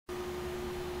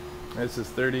This is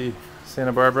 30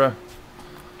 Santa Barbara.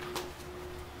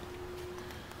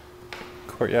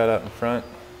 Courtyard out in front.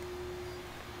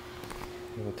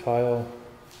 We have a tile.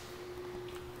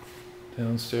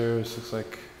 Downstairs looks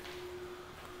like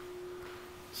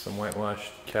some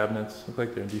whitewashed cabinets. Look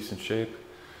like they're in decent shape.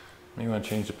 Maybe want to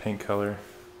change the paint color.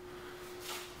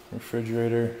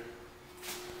 Refrigerator.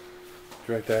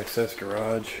 Direct access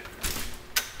garage.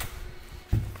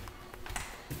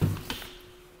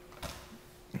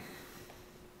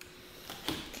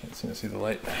 Can't seem to see the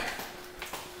light.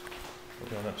 We're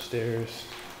going upstairs.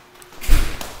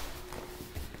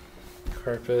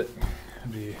 Carpet.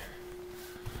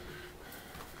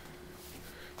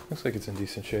 Looks like it's in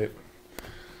decent shape.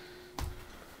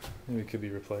 Maybe it could be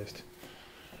replaced.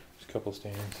 There's a couple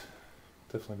stains.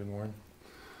 Definitely been worn.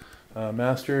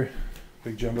 Master,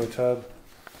 big jumbo tub.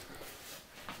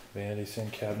 Vanity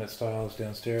sink cabinet styles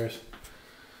downstairs.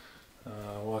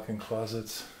 Walk-in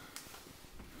closets.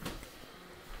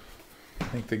 I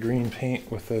think the green paint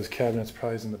with those cabinets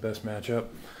probably isn't the best matchup,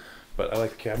 but I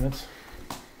like the cabinets.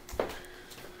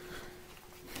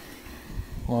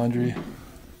 Laundry.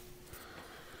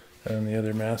 And the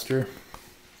other master.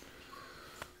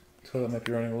 Toilet might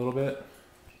be running a little bit,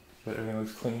 but everything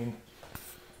looks clean.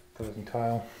 Looking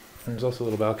tile. And there's also a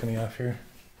little balcony off here.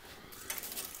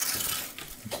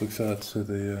 Which looks out to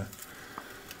the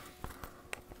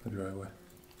driveway.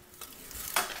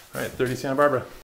 Alright, 30 Santa Barbara.